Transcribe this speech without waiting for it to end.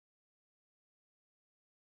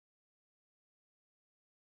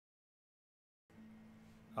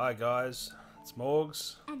Hi guys, it's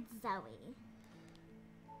Morgs, And Zoe.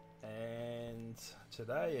 and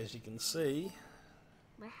today, as you can see,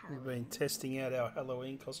 We're we've Halloween. been testing out our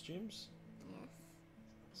Halloween costumes. Yes.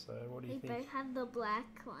 So what do you We think? both have the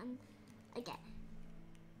black one. Okay.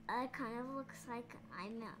 It kind of looks like I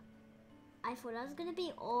thought I was gonna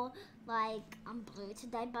be all like I'm blue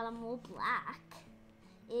today, but I'm all black.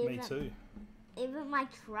 Me too. Even my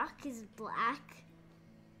truck is black.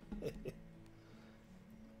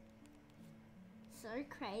 So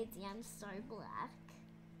crazy, I'm so black.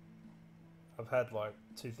 I've had like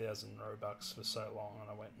 2,000 Robux for so long, and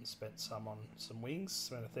I went and spent some on some wings.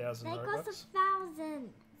 Spent 1,000 They Robux. cost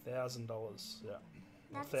 $1,000. $1,000, yeah.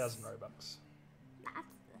 That's 1,000 Robux.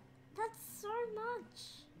 That's so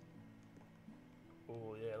much.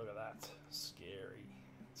 Oh yeah, look at that. Scary.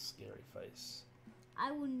 Scary face.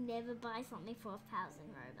 I will never buy something for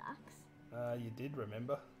 1,000 Robux. You did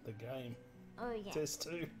remember the game. Oh yeah. Test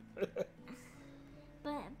 2.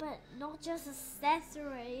 But not just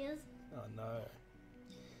accessories. Oh no.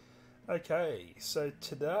 Okay, so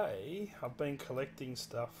today I've been collecting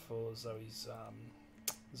stuff for Zoe's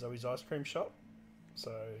Ice Cream Shop.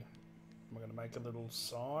 So I'm going to make a little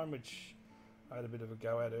sign, which I had a bit of a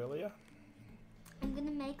go at earlier. I'm gonna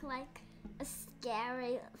make like a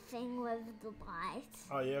scary thing with the lights.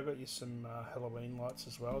 Oh yeah, I got you some Halloween lights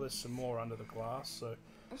as well. There's some more under the glass, so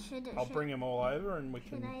I'll Should bring them all over and we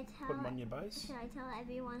can I put them on your base. Should I tell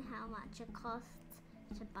everyone how much it costs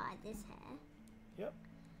to buy this hair? Yep.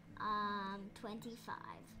 25.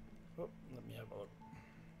 Oh, let me have a look.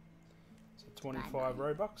 So 25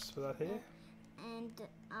 Robux for that hair. And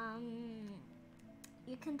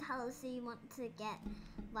you can tell us you want to get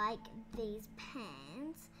like these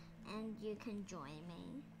pants, and you can join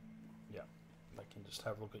me. Yeah, they can just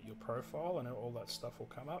have a look at your profile and all that stuff will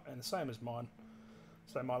come up. And the same as mine.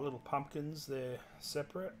 So my little pumpkins, they're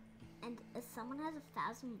separate. And if someone has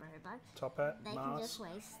 1,000 Robux, Top hat, they mask. can just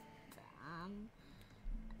waste.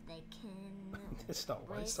 They can. It's not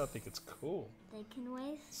waste. I think it's cool. They can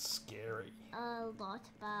waste Scary. a lot,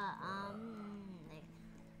 but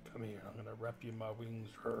Come here. I'm gonna wrap you in my wings.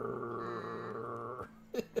 what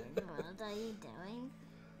are you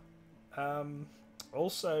doing?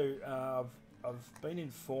 Also, I've been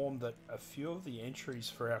informed that a few of the entries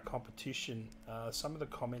for our competition, some of the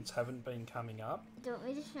comments haven't been coming up. Do you want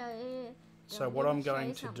me to show you? So what I'm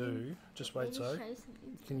going to do, just wait, Zoe.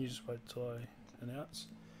 Can you just wait till I announce?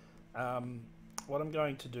 What I'm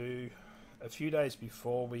going to do a few days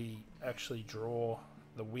before we actually draw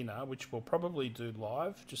the winner, which we'll probably do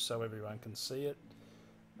live, just so everyone can see it,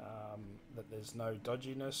 that there's no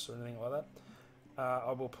dodginess or anything like that.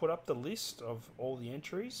 I will put up the list of all the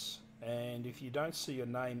entries, and if you don't see your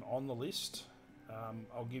name on the list,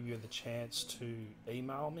 I'll give you the chance to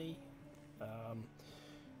email me,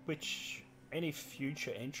 which any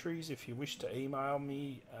future entries, if you wish to email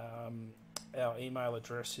me, our email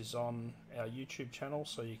address is on our YouTube channel,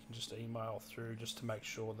 so you can just email through just to make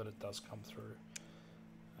sure that it does come through.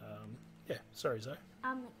 Yeah, sorry, Zoe.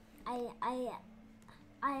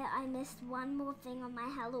 I missed one more thing on my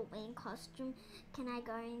Halloween costume. Can I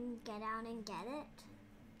go and get out and get it?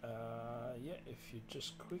 Yeah, if you're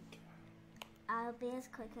just quick. I'll be as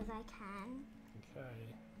quick as I can.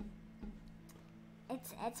 Okay.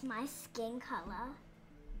 It's my skin color.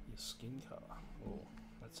 Your skin color. Oh,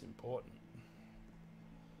 that's important.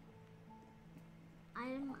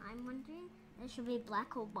 I'm wondering, it should be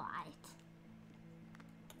black or white.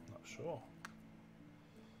 Not sure.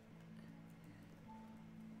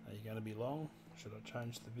 Are you going to be long? Should I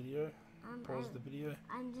change the video? Pause the video?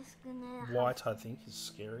 I'm just gonna... White, I think, is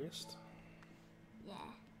scariest.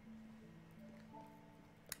 Yeah.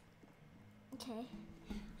 Okay.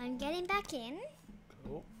 I'm getting back in.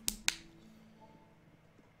 Cool.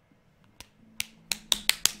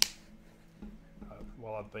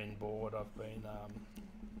 While I've been bored, I've been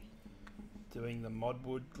doing the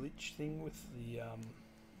modwood glitch thing with the...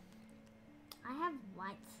 I have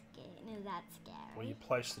white skin. Is that scary? where you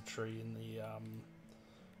place the tree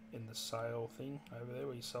in the sale thing over there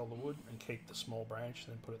where you sell the wood and keep the small branch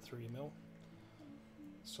and then put it through your mill.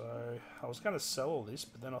 So I was going to sell all this,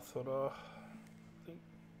 but then I thought, I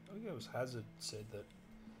think it was Hazard said that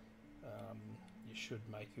you should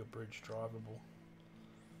make your bridge drivable.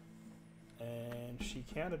 And she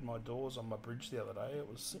counted my doors on my bridge the other day. It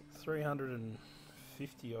was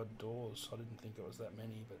 350 odd doors. I didn't think it was that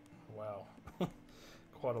many, but wow,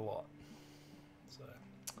 quite a lot. So,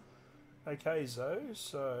 okay, Zoe.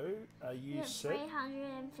 So, are you set?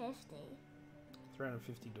 350.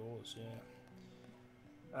 350 doors,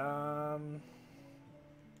 yeah.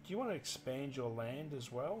 Do you want to expand your land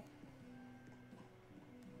as well?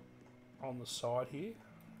 on the side here,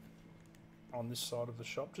 on this side of the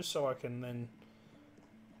shop, just so I can then,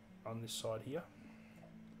 on this side here,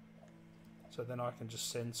 so then I can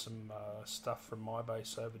just send some stuff from my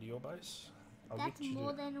base over to your base. That's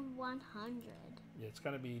more than 100. Yeah, it's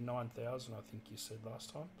going to be 9,000, I think you said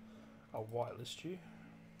last time. I'll whitelist you.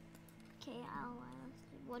 Okay, I'll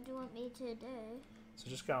whitelist you. What do you want me to do? So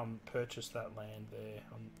just go and purchase that land there.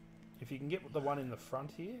 If you can get the one in the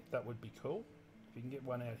front here, that would be cool. If you can get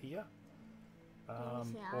one out here,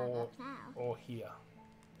 or here.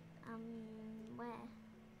 Where?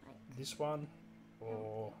 Like this one,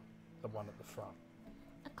 or the one at the front.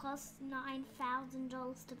 It costs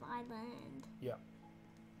 $9,000 to buy land. Yeah.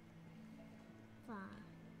 Fine.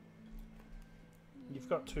 You've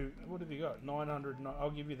got two. What have you got? 900.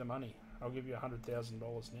 I'll give you the money. I'll give you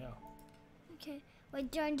 $100,000 now. Okay.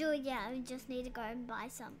 Wait, don't do it yet. We just need to go and buy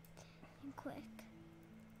something quick.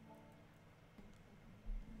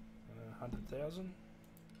 100,000.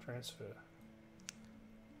 Transfer.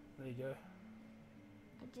 There you go.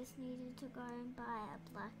 I just needed to go and buy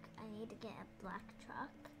I need to get a black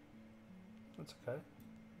truck. That's okay.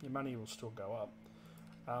 Your money will still go up.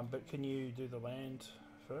 But can you do the land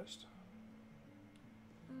first?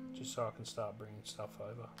 Just so I can start bringing stuff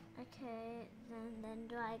over. Okay, then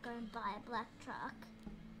do I go and buy a black truck?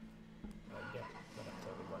 Yeah, I'd have to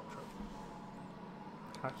have a black truck.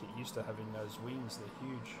 Can't get used to having those wings, they're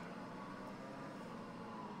huge.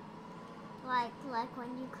 Like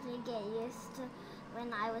when you couldn't get used to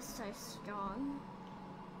when I was so strong.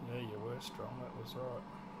 Yeah, you were strong, that was right.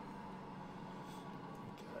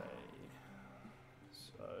 Okay,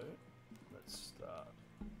 so let's start.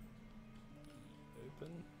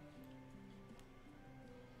 Open.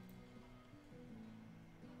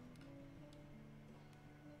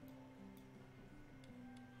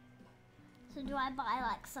 So do I buy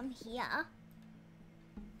like some here?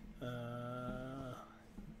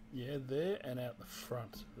 Yeah, there and out the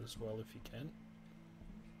front as well if you can.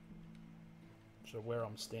 So where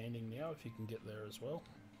I'm standing now, if you can get there as well.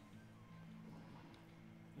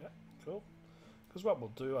 Yeah, cool. Because what we'll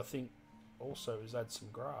do, I think, also is add some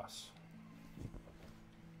grass.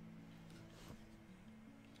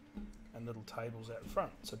 And little tables out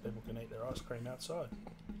front so people can eat their ice cream outside.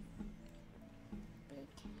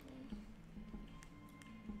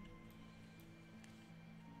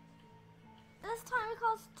 This time it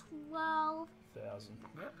costs 12,000.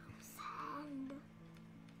 Yep.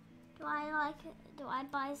 Do I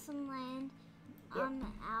buy some land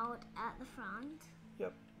out at the front?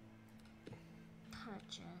 Yep.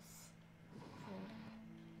 Purchase for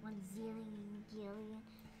 1 zillion.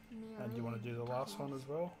 And do you want to do the last one as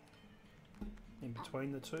well? In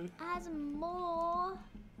between the two? As more.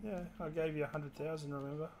 Yeah, I gave you 100,000,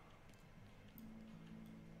 remember?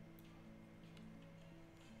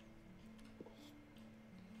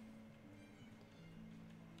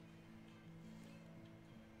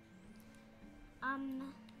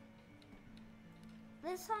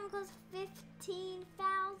 This one costs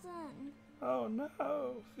 15,000. Oh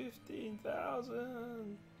no,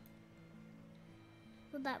 15,000.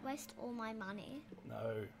 Would that waste all my money?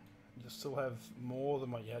 No, you still have more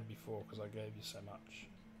than what you had before because I gave you so much.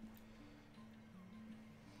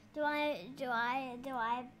 Do I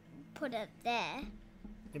put it there?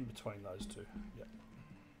 In between those two, yep.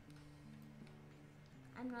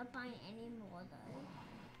 I'm not buying any more though.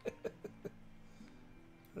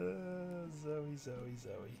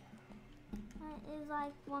 Zoe. That is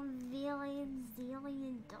like $1 zillion.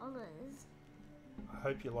 I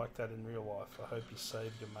hope you like that in real life. I hope you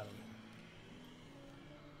saved your money.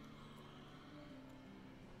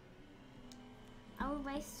 I would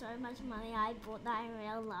waste so much money. I bought that in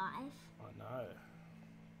real life. I know.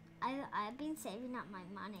 I've been saving up my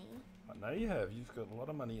money. I know you have. You've got a lot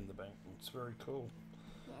of money in the bank. It's very cool.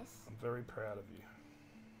 Yes. I'm very proud of you.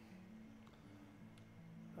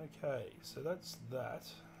 Okay, so that's that.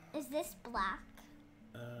 Is this black?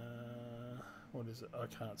 What is it? I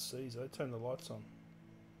can't see. So turn the lights on.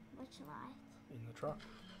 Which light? In the truck.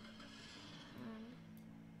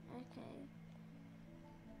 Okay.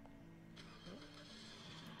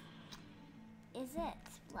 Is it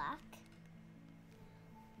black?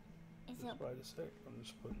 Just wait a sec. I'm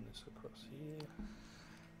just putting this across here.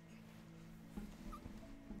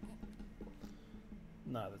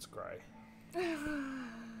 No, that's grey. I'm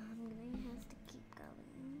gonna have to keep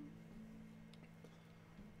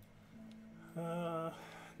going.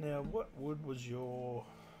 Now, what wood was your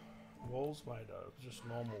walls made of? It was just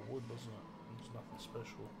normal wood, wasn't it? It was nothing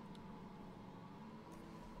special.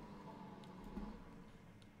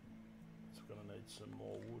 It's gonna need some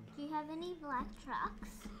more wood. Do you have any black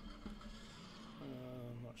trucks?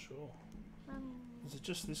 I'm not sure. Is it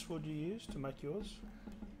just this wood you use to make yours?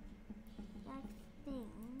 I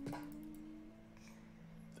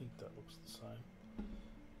think that looks the same.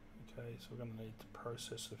 Okay, so we're going to need to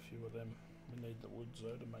process a few of them. We need the wood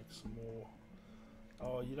though to make some more.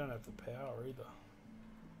 Oh, you don't have the power either.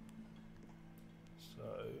 So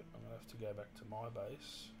I'm going to have to go back to my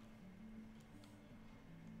base.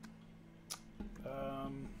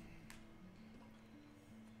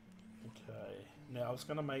 Okay, now I was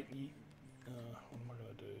going to make you. What am I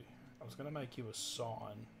going to do? I was going to make you a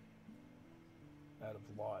sign out of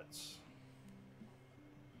lights.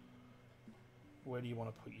 Where do you want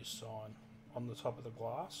to put your sign? On the top of the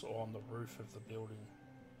glass or on the roof of the building?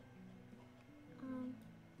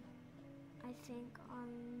 I think on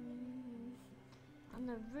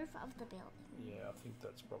the roof of the building. Yeah, I think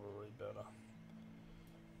that's probably better.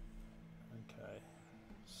 Okay,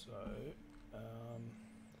 so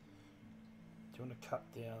do you want to cut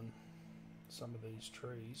down some of these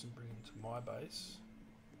trees and bring them to my base?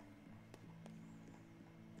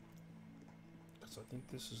 Because I think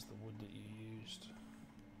this is the wood that you used.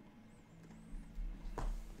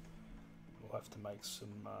 We'll have to make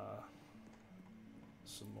some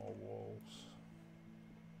more walls.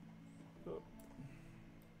 Oh.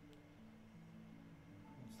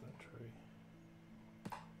 What's that tree?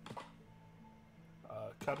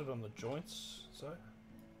 Cut it on the joints, so?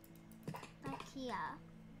 Back here.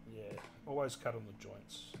 Yeah, always cut on the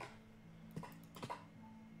joints.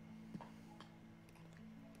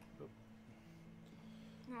 Oh.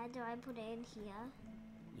 Now do I put it in here?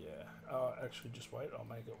 Yeah, actually just wait, I'll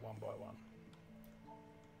make it one by one.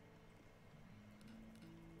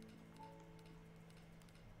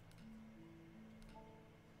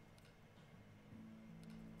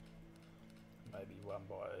 Maybe 1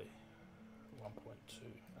 by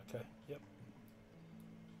 1.2. Okay, yep.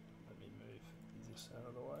 Let me move this out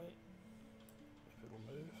of the way, if it'll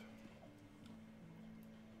move.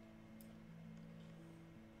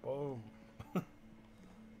 Boom. Yeah,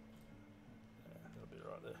 that'll be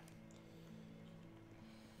right there.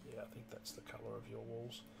 Yeah, I think that's the colour of your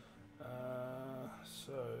walls.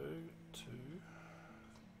 So, 2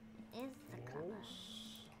 Is the color.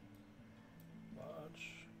 walls. Large.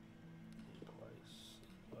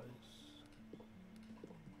 Place.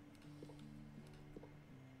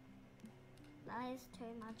 That is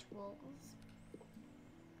too much walls.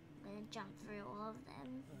 I'm gonna jump through all of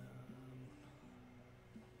them.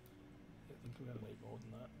 I think we're gonna need more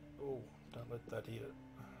than that. Oh, don't let that hit it.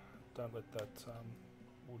 Don't let that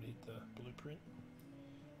wood hit the blueprint.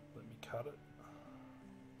 Let me cut it.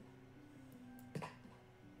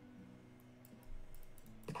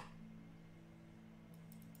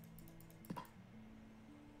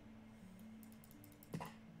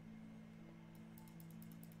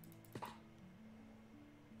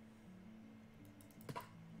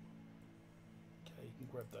 Okay, you can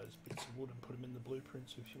grab those bits of wood and put them in the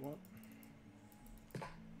blueprints if you want.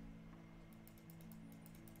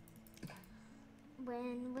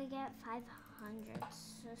 When we get 500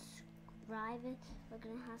 subscribers, we're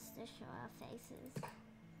gonna have to show our faces.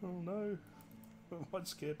 Oh no, I might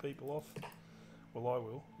scare people off. Well, I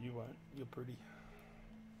will, you won't, you're pretty.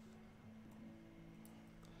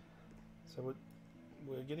 So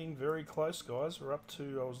we're getting very close, guys. We're up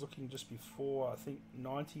to, I was looking just before, I think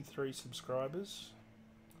 93 subscribers.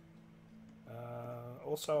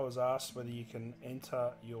 Also I was asked whether you can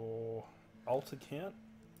enter your alt account.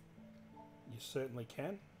 You certainly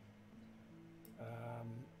can.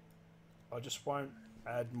 I just won't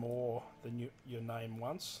add more than your name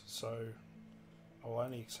once, so I'll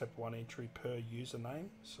only accept one entry per username.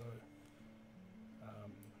 So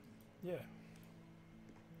yeah,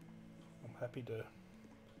 I'm happy to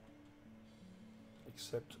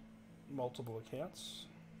accept multiple accounts.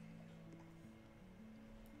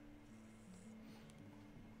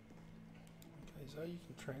 Okay, so you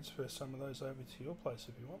can transfer some of those over to your place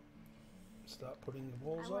if you want. Start putting the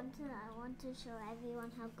walls up. I want to show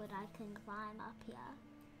everyone how good I can climb up here.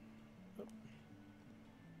 Oh.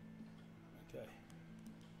 Okay.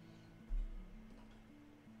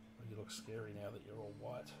 Well, you look scary now that you're all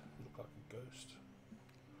white. You look like a ghost.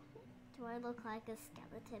 Do I look like a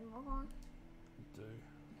skeleton more? You do.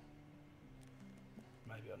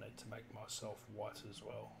 Maybe I need to make myself white as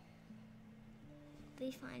well.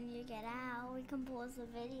 Be fine, you get out. We can pause the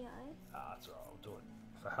video. Ah, that's alright, I'll do it.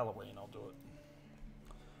 For Halloween, I'll do it.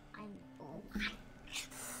 I'm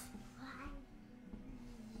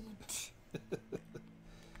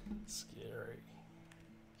Scary.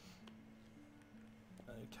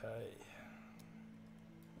 Okay.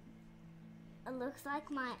 It looks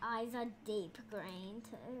like my eyes are deep green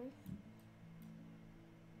too.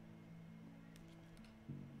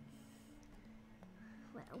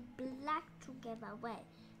 black together. Wait,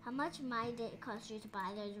 how much money did it cost you to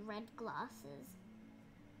buy those red glasses?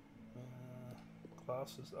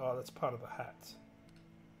 Glasses? Oh, that's part of the hat.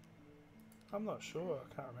 I'm not sure. I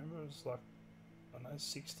can't remember. It was like, I don't know,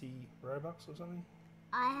 60 Robux or something.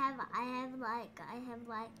 I have like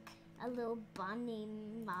a little bunny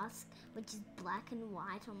mask which is black and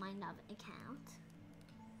white on my another account.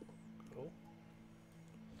 Cool.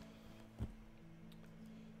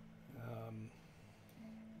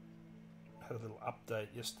 Had a little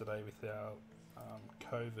update yesterday with our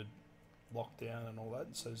COVID lockdown and all that,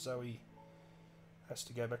 and so Zoe has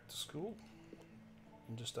to go back to school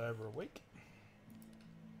in just over a week.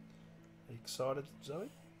 Are you excited,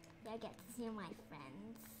 Zoe? Yeah, I get to see my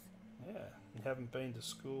friends. Yeah, you haven't been to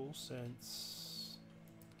school since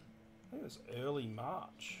I think it was early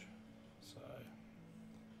March. So,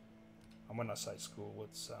 and when I say school,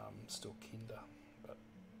 it's still kinder, but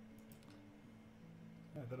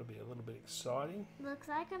yeah, that'll be a little bit exciting. Looks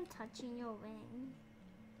like I'm touching your wing.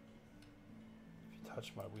 If you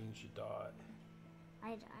touch my wings, you die. I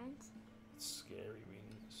don't. It's scary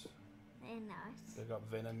wings. They're nice. They've got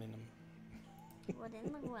venom in them. What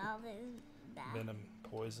in the world is that? Venom,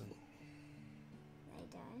 poison. They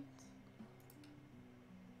don't.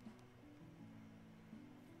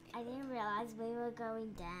 I didn't realize we were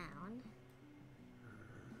going down.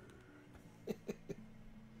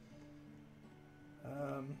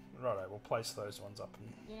 Righto, we'll place those ones up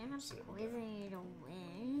and You don't have see it. poison in your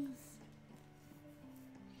wings.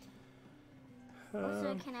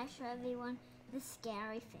 Also, can I show everyone the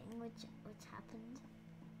scary thing which happened?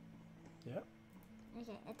 Yeah.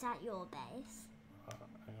 Okay, it's at your base.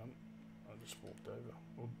 Hang on, I just walked over.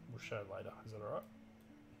 We'll show later. Is that alright?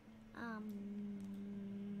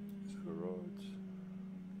 Is it alright?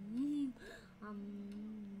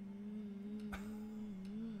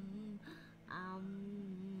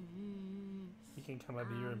 You can come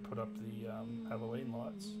over here and put up the Halloween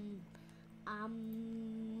lights.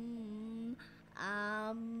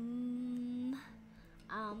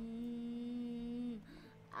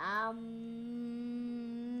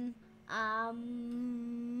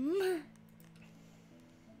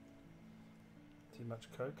 Too much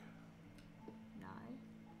Coke? No,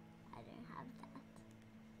 I don't have that.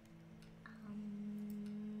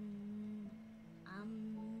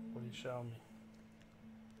 What are you showing me?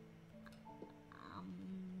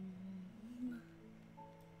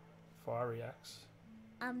 Fiery axe?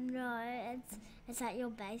 No, it's at your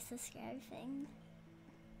base, the scary thing.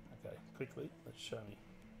 Okay, quickly, let's show me.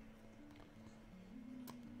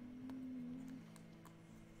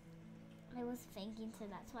 I was thinking, so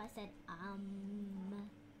that's why I said,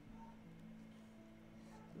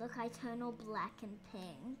 Look, I turn all black and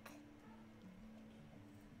pink.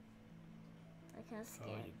 Look how Oh,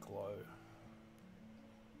 scary. you glow.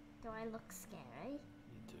 Do I look scary?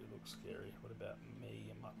 You do look scary. What about me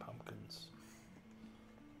and my pumpkins?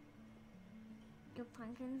 Your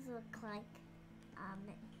pumpkins look like,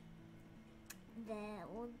 they're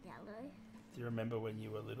all yellow. Do you remember when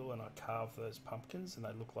you were little and I carved those pumpkins and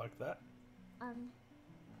they look like that? Yeah.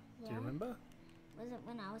 Do you remember? Was it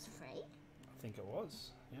when I was 3? I think it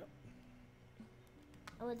was, yep.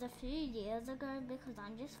 It was a few years ago because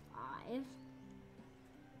I'm just 5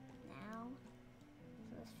 now.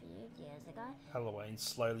 So it was a few years ago. Halloween's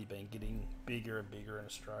slowly been getting bigger and bigger in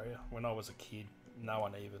Australia. When I was a kid, no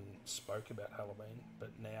one even spoke about Halloween,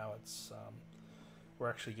 but now it's we're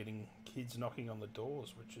actually getting kids knocking on the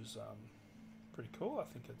doors, which is pretty cool. I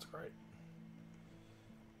think it's great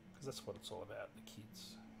because that's what it's all about. The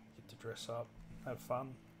kids get to dress up, have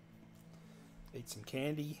fun, eat some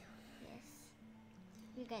candy. Yes.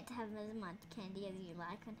 You get to have as much candy as you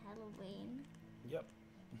like on Halloween. Yep.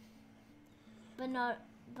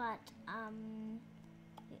 But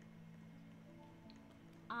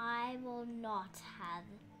I will not have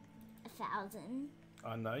 1,000.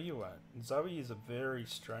 I know you won't. Zoe is a very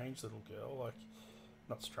strange little girl. Like,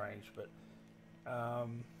 not strange, but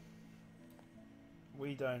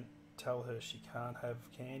we don't tell her she can't have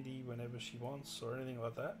candy whenever she wants or anything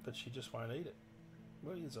like that, but she just won't eat it.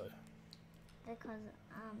 Will you, Zoe? Because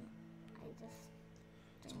I just.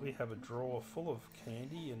 So we have a drawer full of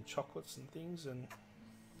candy and chocolates and things, and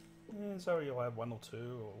yeah, Zoe will have 1 or 2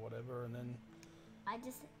 or whatever, and then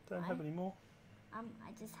don't have any more.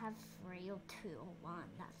 I just have 3 or 2 or 1.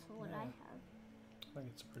 That's what I have. I think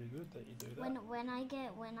it's pretty good that you do that. When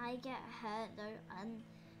I get hurt though,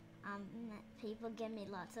 people give me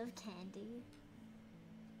lots of candy.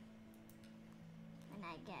 When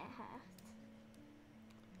I get hurt,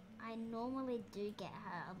 I normally do get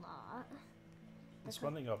hurt a lot. That's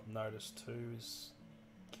one thing I've noticed too is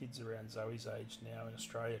kids around Zoe's age now in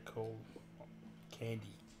Australia call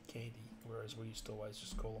candy, whereas we used to always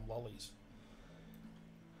just call them lollies.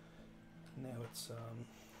 Now it's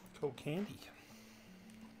called candy.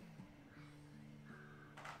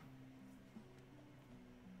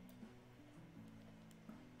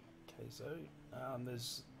 Okay, so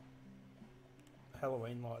there's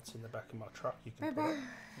Halloween lights in the back of my truck. You can put it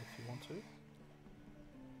if you want to.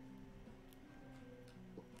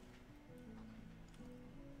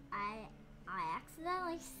 I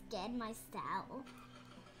accidentally scared myself.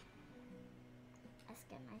 I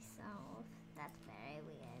scared myself. That's very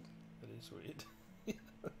weird. It is weird.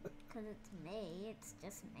 Because it's me. It's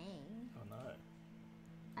just me. I know.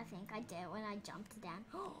 I think I did when I jumped down.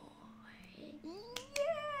 Yay!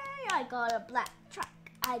 I got a black truck.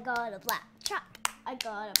 I got a black truck. I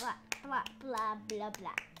got a blah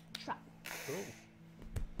blah truck. Cool.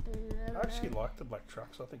 I actually like the black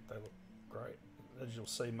trucks. I think they look great. As you'll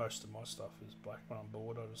see, most of my stuff is black. When I'm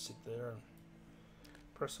bored, I just sit there and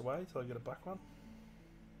press away till I get a black one.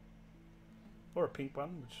 Or a pink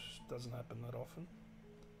one, which doesn't happen that often.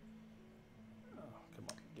 Oh, come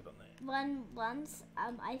on, get on there. Once,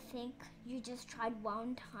 I think you just tried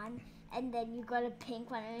one time, and then you got a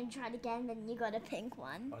pink one, and then you tried again, and then you got a pink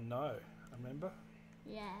one. I know. I remember.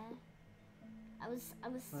 Yeah. I was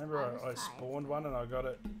I spawned one, and I got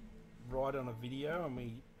it right on a video, and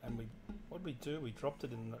we what did we do? We dropped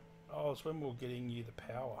it in the... Oh, it was when we were getting you the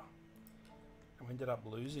power. And we ended up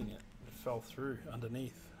losing it. It fell through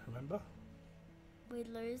underneath, remember? We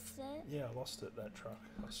lost it? Yeah, I lost it, that truck.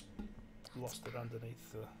 I lost it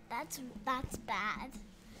underneath the... That's bad.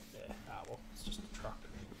 Yeah, well, it's just a truck.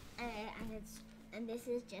 And this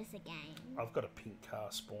is just a game. I've got a pink car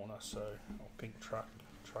spawner, or pink truck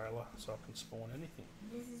trailer, so I can spawn anything.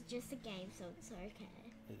 This is just a game, so it's okay.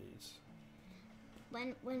 It is.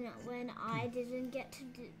 When I didn't get to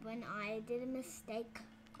when I did a mistake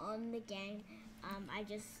on the game, I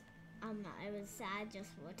was sad just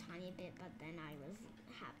for a tiny bit, but then I was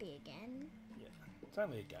happy again. Yeah, it's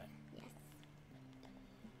only a game. Yes.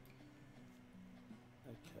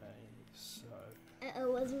 Okay, so... If it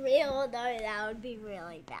was real though, that would be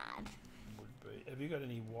really bad. Would be. Have you got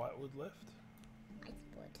any whitewood left?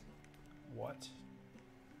 Whitewood. White?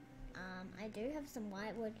 I do have some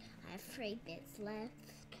whitewood. I have 3 bits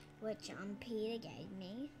left, which Peter gave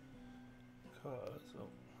me. Because,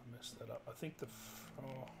 I messed that up. I think the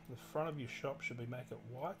front of your shop should be make it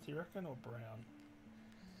white, do you reckon, or brown?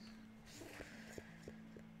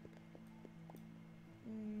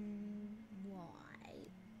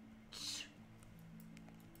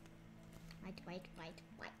 White. White.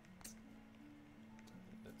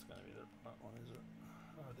 That's going to be the right one, is it?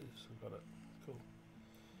 Oh, it is. We've got it. Cool.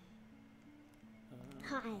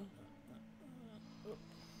 Hi.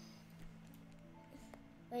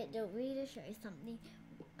 Wait, do we need to show you something?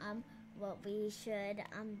 What we should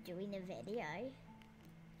do in a video?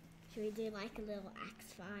 Should we do like a little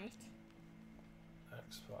axe fight?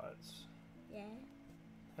 Axe fights? Yeah.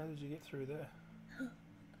 How did you get through there?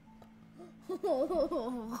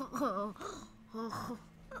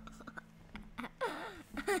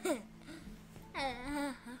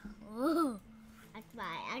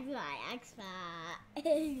 Axe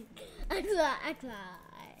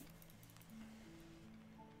fight.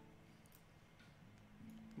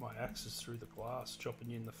 My axe is through the glass, chopping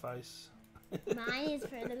you in the face. Mine is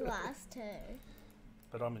through the glass too.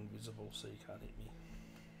 But I'm invisible, so you can't hit me.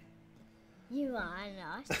 You are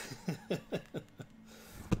not.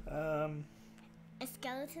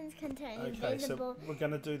 Skeletons can turn invisible. So we're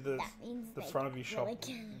going to do the front of your shop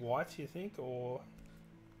white, you think, or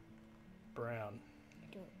brown?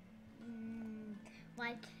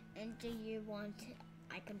 White. And do you want...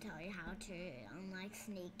 I can tell you how to,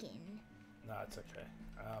 sneak in. No, it's okay.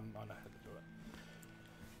 I know how to do it.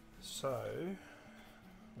 So,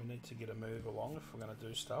 we need to get a move along if we're going to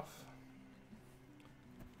do stuff.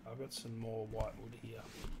 I've got some more whitewood here,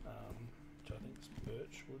 which I think is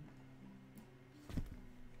birch wood.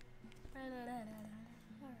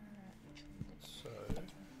 So,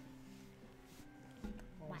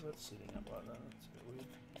 why is that sitting up like that? That's a bit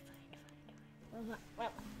weird.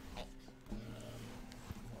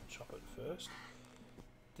 I'll chop it first.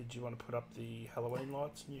 Did you want to put up the Halloween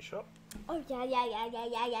lights in your shop? Oh yeah,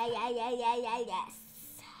 yes.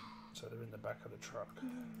 So they're in the back of the truck.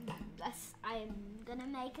 Yes, I'm gonna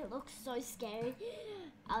make it look so scary.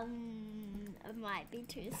 It might be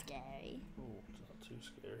too scary. Oh, it's not too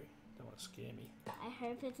scary. Don't want to scare me. I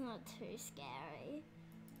hope it's not too scary.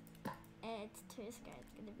 It's too scary.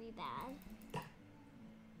 It's gonna be bad.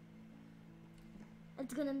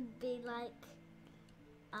 It's gonna be like,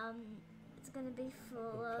 it's gonna be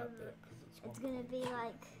full we'll of. It's gonna be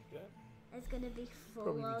like. Okay. It's gonna be full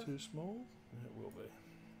Probably of. be too small. Yeah, it will be.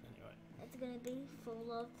 Anyway. It's gonna be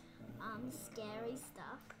full of scary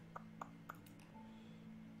stuff.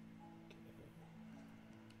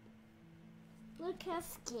 Look how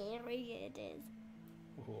scary it is.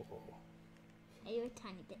 Whoa. Are you a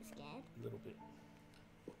tiny bit scared? A little bit.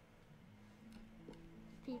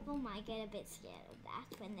 People might get a bit scared of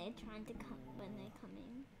that when they're trying to come when they're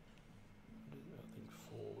coming. I think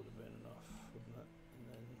 4 would have been enough, wouldn't it? And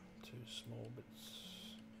then 2 small bits.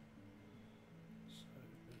 So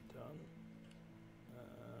be done.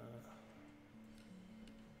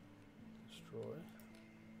 Destroy.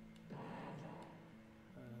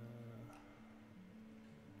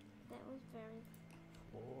 That was very.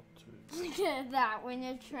 4, 2. Look at that! When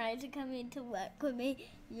you're trying to come into work with me,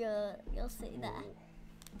 you'll see that.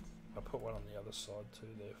 I'll put one on the other side too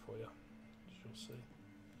there for you. You'll see.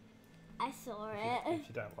 I saw it. If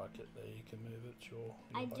you don't like it there, you can move it. Your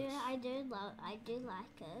I base. I do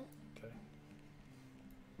like it. Okay.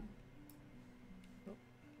 Oh,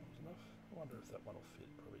 that was enough. I wonder if that one will fit.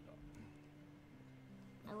 Probably not.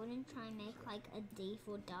 I wouldn't try and make like a D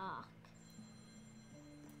for dark.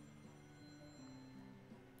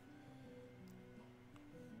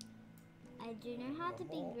 I do know how to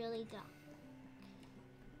be really dark.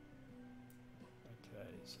 Okay,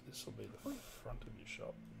 so this will be the front of your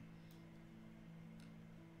shop.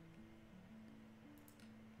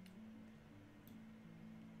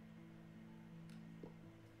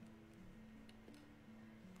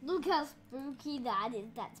 Look how spooky that is.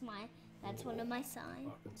 That's one of my signs.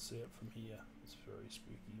 I can see it from here. It's very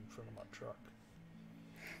spooky in front of my truck.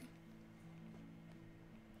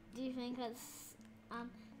 Do you think it's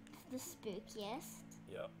the spookiest?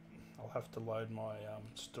 Yeah. I'll have to load my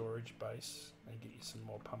storage base and get you some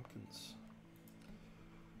more pumpkins.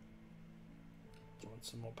 Do you want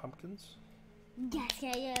some more pumpkins? Yes,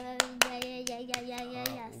 yeah.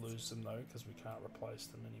 We'll lose them though because we can't replace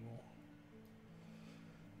them anymore.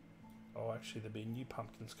 Oh, actually, there'll be new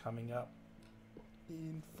pumpkins coming up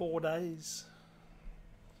in 4 days.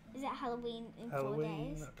 Is it Halloween in 4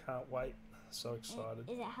 Halloween, days? I can't wait. So excited.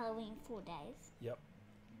 Is it Halloween 4 days? Yep.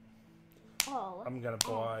 Oh. I'm going to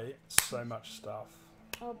buy so much stuff.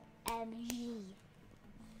 OMG.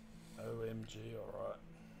 OMG, alright.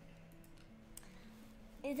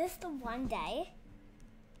 Is this the 1 day?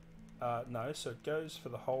 No, so it goes for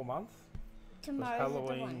the whole month. Tomorrow is the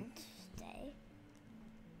 1 day.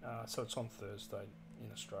 So it's on Thursday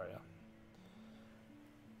in Australia.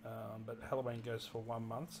 But Halloween goes for 1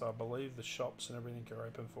 month, so I believe the shops and everything are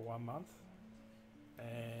open for 1 month.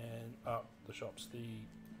 And the shops, the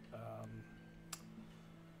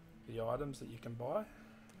items that you can buy.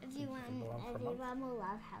 Everyone will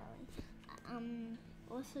love Halloween.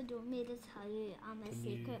 Also, do you want me to tell you a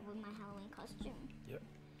secret with my Halloween costume? Yep.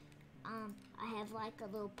 I have like a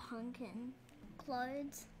little pumpkin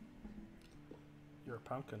clothes. You're a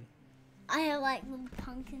pumpkin. I have like little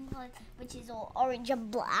pumpkin clothes, which is all orange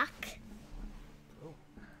and black. Cool.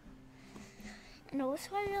 And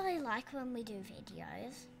also, I really like when we do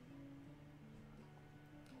videos.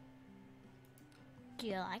 Do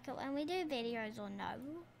you like it when we do videos or no?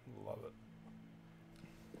 Love it.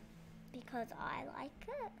 Because I like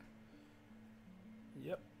it.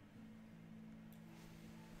 Yep.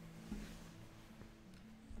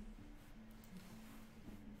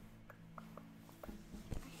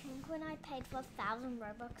 I think when I paid for 1,000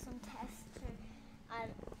 Robux on test,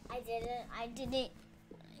 I didn't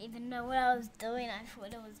even know what I was doing. I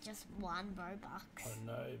thought it was just 1 Robux. I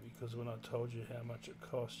know, because when I told you how much it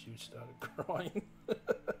cost, you started crying.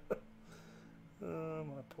 Oh,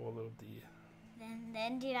 my poor little dear.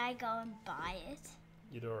 Then did I go and buy it?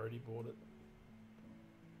 You'd already bought it.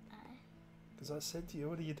 Because I said to you,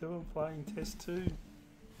 what are you doing playing Test 2?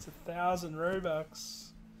 It's 1,000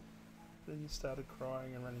 Robux. Then you started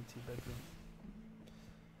crying and running to your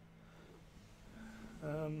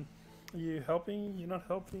bedroom. Are you helping? You're not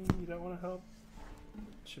helping? You don't want to help?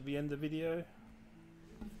 Should we end the video? If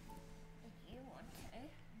you want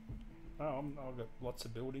to. Oh, I've got lots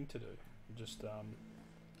of building to do. Just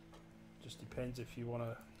depends if you want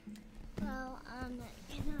to. Well,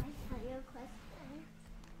 can I tell you a question?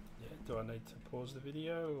 Yeah. Do I need to pause the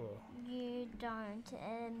video or? You don't.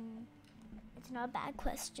 It's not a bad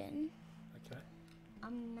question. Okay.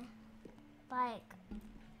 Like,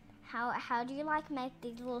 how do you like make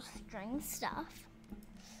these little string stuff?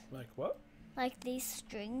 Like what? Like these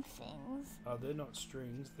string things. Oh, they're not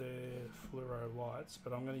strings. They're fluoro lights.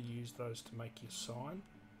 But I'm going to use those to make your sign.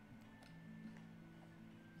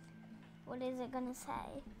 What is it gonna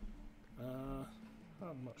say?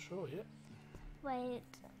 I'm not sure yet. Wait.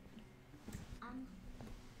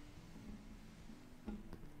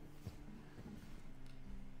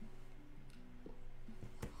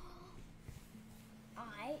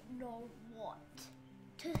 I know what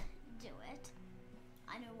to do it.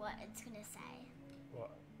 I know what it's gonna say.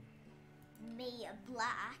 What? Me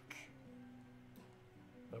black.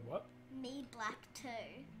 The what? Me black too.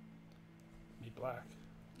 Me black.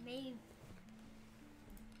 Me.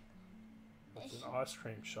 It's an ice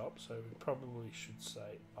cream shop, so we probably should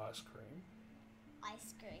say ice cream.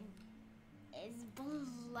 Ice cream is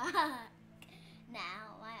black.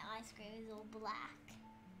 Now my ice cream is all black.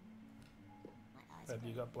 Have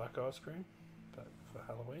you got black ice cream for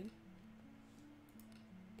Halloween?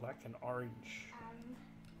 Black and orange.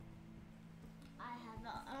 I have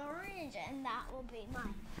the orange, and that will be my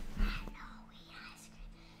Halloween ice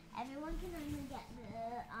cream. Everyone can only get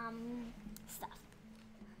the stuff.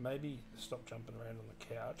 Maybe stop jumping around on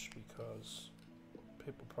the couch because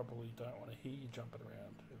people probably don't want to hear you jumping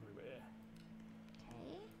around everywhere.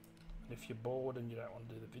 Okay. And if you're bored and you don't want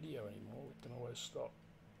to do the video anymore, we can always stop.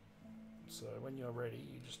 So when you're ready,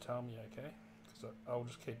 you just tell me, okay? Because I'll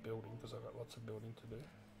just keep building because I've got lots of building to do.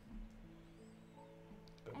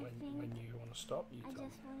 But when you want to stop, you tell me. I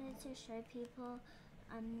just wanted to show people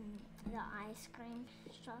the ice cream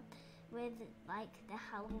shop with like the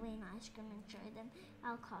Halloween ice cream and show them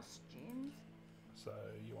our costumes. So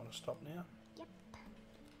you want to stop now? Yep.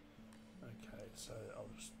 Okay, so I'll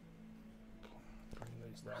just bring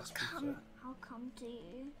these last I'll come to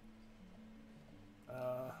you.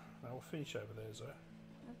 No, we'll finish over there, Zoe.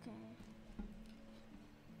 Okay.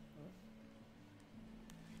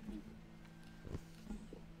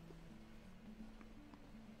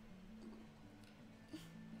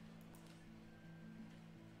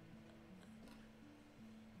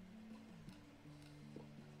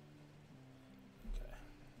 Okay,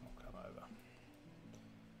 I'll come over.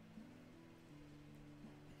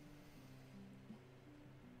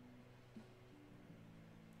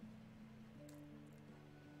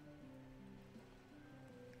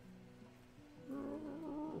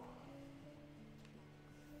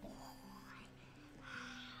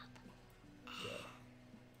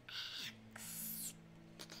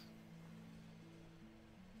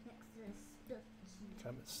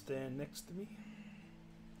 Come and stand next to me.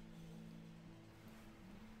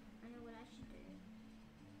 I know what I should do.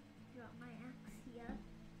 Drop my axe here,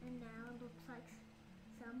 and now it looks like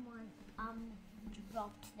someone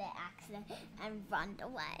dropped their axe and run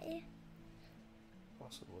away.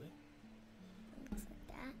 Possibly. Looks like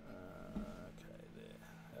that. Okay, there.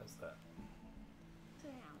 How's that? So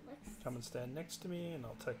now let's Come and stand next to me, and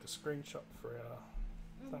I'll take a screenshot for our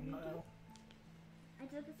thumbnail. I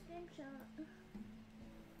took a screenshot.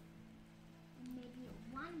 Maybe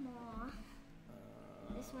one more.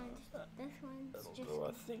 This one's That'll just. do,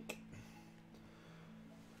 I think.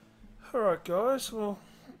 Alright guys, well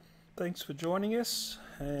thanks for joining us,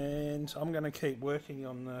 and I'm going to keep working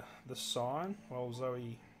on the sign while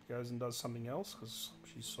Zoe goes and does something else because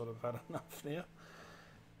she's sort of had enough now,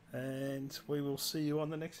 and we will see you on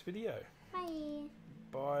the next video. Bye.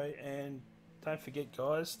 Bye, and don't forget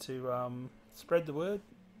guys to spread the word.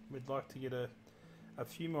 We'd like to get a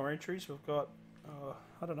few more entries. We've got,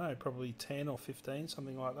 I don't know, probably 10 or 15,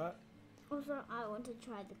 something like that. Also, I want to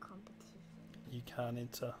try the competition. You can't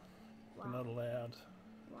enter. Why? You're not allowed.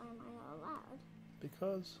 Why am I not allowed?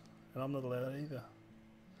 Because, and I'm not allowed either.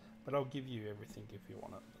 But I'll give you everything if you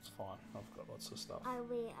want it. It's fine. I've got lots of stuff. Are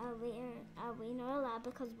we not allowed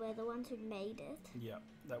because we're the ones who made it? Yeah,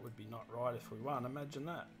 that would be not right if we won. Imagine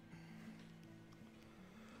that.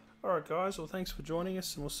 Alright guys, well thanks for joining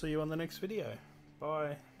us, and we'll see you on the next video.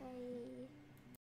 Bye.